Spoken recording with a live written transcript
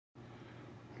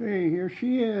Okay, here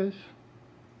she is.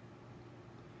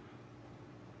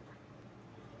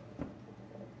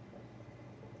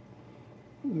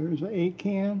 There's an 8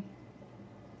 can.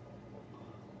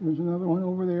 There's another one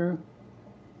over there.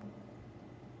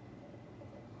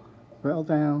 Fell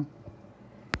down.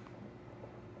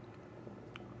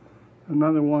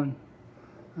 Another one.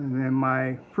 And then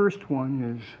my first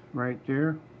one is right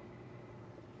there.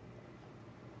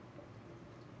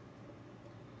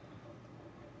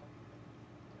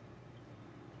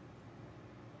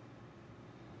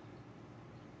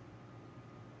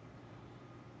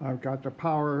 I've got the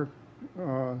power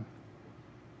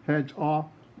heads off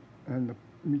and the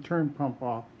return pump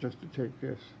off just to take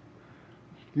this.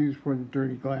 It's used for the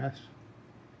dirty glass.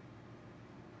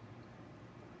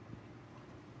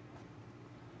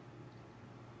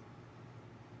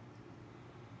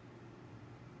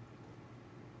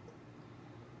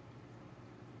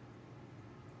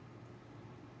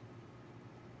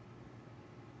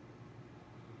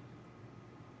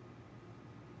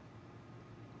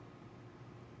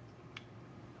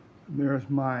 There's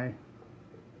my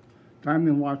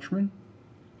Diamond Watchman,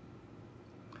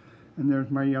 and there's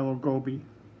my yellow Gobi.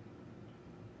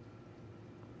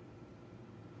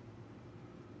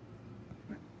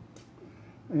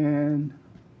 And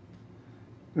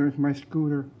there's my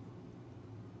scooter.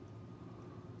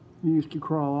 He used to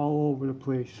crawl all over the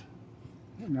place.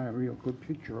 Not a real good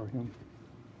picture of him.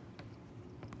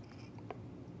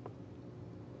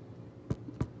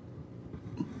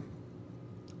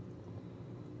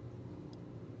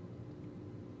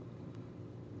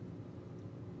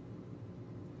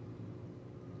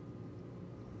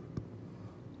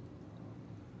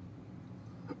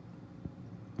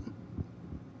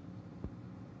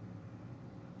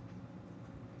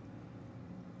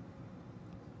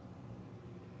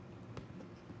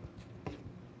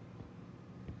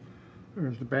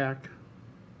 There's the back.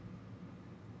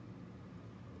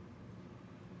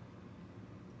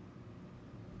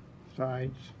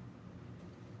 Sides.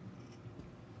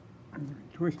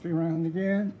 Twist it around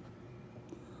again.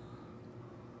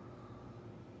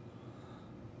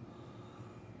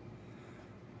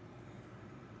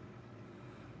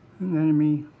 And then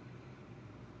me.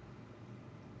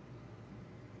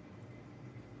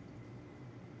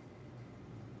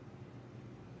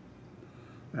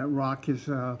 That rock is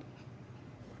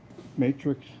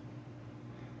matrix.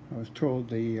 I was told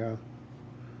the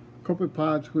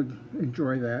copepods would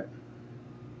enjoy that.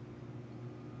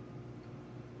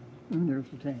 And there's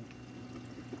the tank.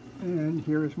 And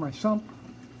here is my sump.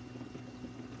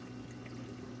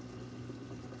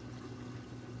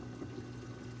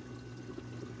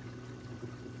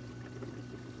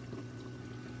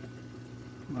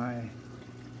 My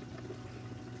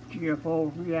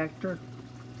GFO reactor.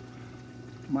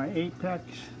 My apex.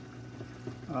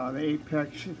 The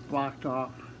apex is blocked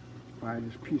off by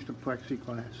this piece of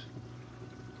plexiglass.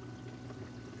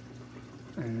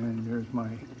 And there's my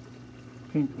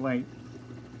pink light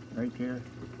right there.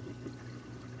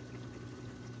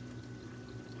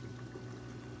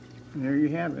 And there you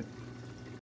have it.